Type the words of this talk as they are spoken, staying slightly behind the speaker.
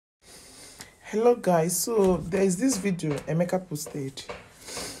Hello guys, so there is this video Emeka posted.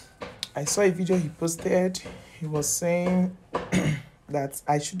 I saw a video he posted. He was saying that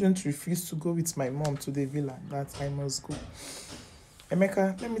I shouldn't refuse to go with my mom to the villa, that I must go.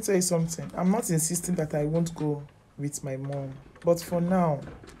 Emeka, let me tell you something. I'm not insisting that I won't go with my mom, but for now,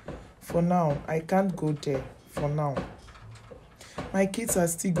 I can't go there for now. My kids are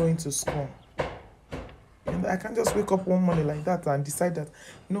still going to school. And I can't just wake up one morning like that and decide that,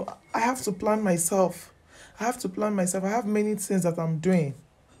 I have to plan myself. I have many things that I'm doing.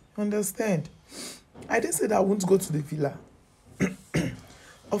 Understand? I didn't say that I won't go to the villa.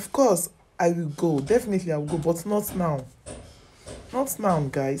 Of course, I will go. Definitely, I will go, but not now. Not now,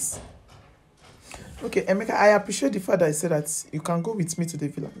 guys. Okay, Emeka, I appreciate the fact that I said that you can go with me to the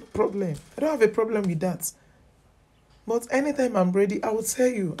villa. No problem. I don't have a problem with that. But anytime I'm ready, I will tell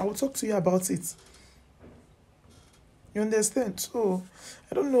you. I will talk to you about it. You understand? So,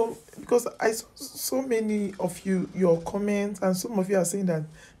 I don't know, because I saw so many of your comments, and some of you are saying that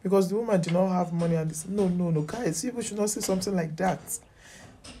because the woman did not have money and this. No, guys, people should not say something like that.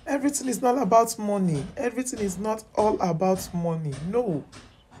 Everything is not about money. Everything is not all about money. No.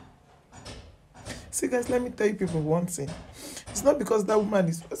 See, guys, let me tell you people one thing. It's not because that woman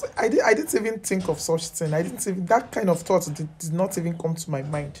is... I didn't even think of such thing. That kind of thought did not even come to my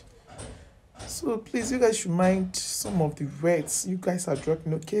mind. So please, you guys should mind some of the words you guys are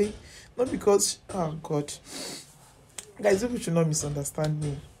dropping, okay? Not because, oh God. Guys, people should not misunderstand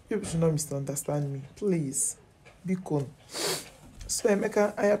me. Please, be cool. So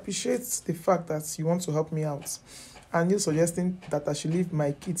Emeka, I appreciate the fact that you want to help me out. And you're suggesting that I should leave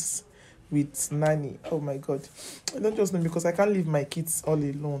my kids with nanny. Oh my God. I don't just know, because I can't leave my kids all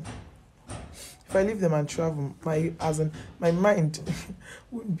alone. If I leave them and travel, my mind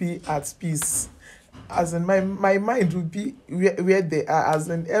would be at peace. As in, my mind would be where they are. As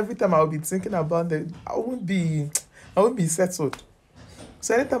in, every time I'll be thinking about them, I won't be settled.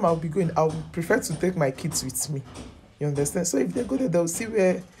 So anytime I'll be going, I would prefer to take my kids with me. You understand? So if they go there, they'll see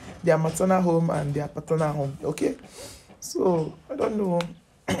where their maternal home and their paternal home. Okay? So I don't know.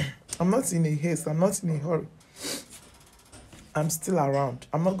 I'm not in a haste. I'm not in a hurry. I'm still around.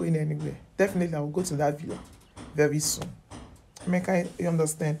 I'm not going anywhere. Definitely, I will go to that villa very soon. Emeka, you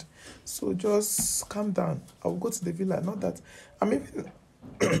understand? So just calm down. I will go to the villa. Not that I'm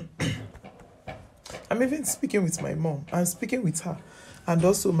even speaking with my mom. I'm speaking with her, and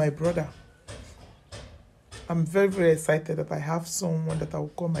also my brother. I'm very, very excited that I have someone that I will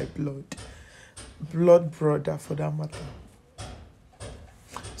call my blood brother, for that matter.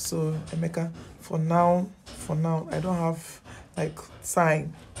 So Emeka, for now, I don't have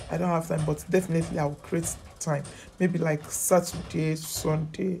time. I don't have time, but definitely I will create time. Maybe like Saturday,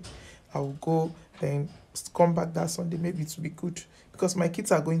 Sunday, I will go, then come back that Sunday. Maybe it will be good, because my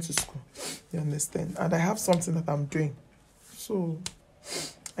kids are going to school. You understand? And I have something that I'm doing. So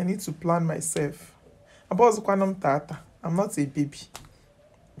I need to plan myself. I'm not a baby.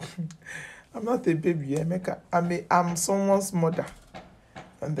 I'm not a baby, Emeka. I'm someone's mother.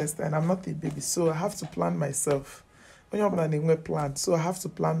 Understand? I'm not a baby, so I have to plan myself. When you're planning, we plan. So I have to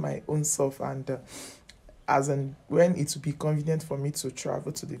plan my own self, and as in when it will be convenient for me to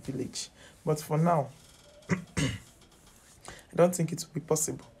travel to the village. But for now, I don't think it will be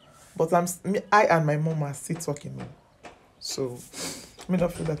possible. But I and my mom are still talking. So I may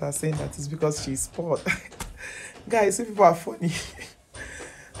not feel that I'm saying that it's because she's poor. Guys, if people are funny.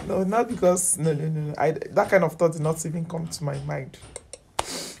 No, not because no. That kind of thought did not even come to my mind.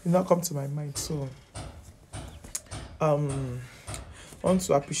 So I want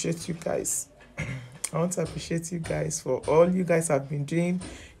to appreciate you guys. I want to appreciate you guys for all you guys have been doing,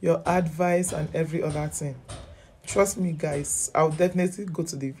 your advice and every other thing. Trust me, guys, I'll definitely go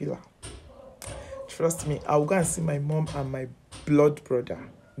to the villa. Trust me, I'll go and see my mom and my blood brother.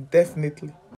 Definitely.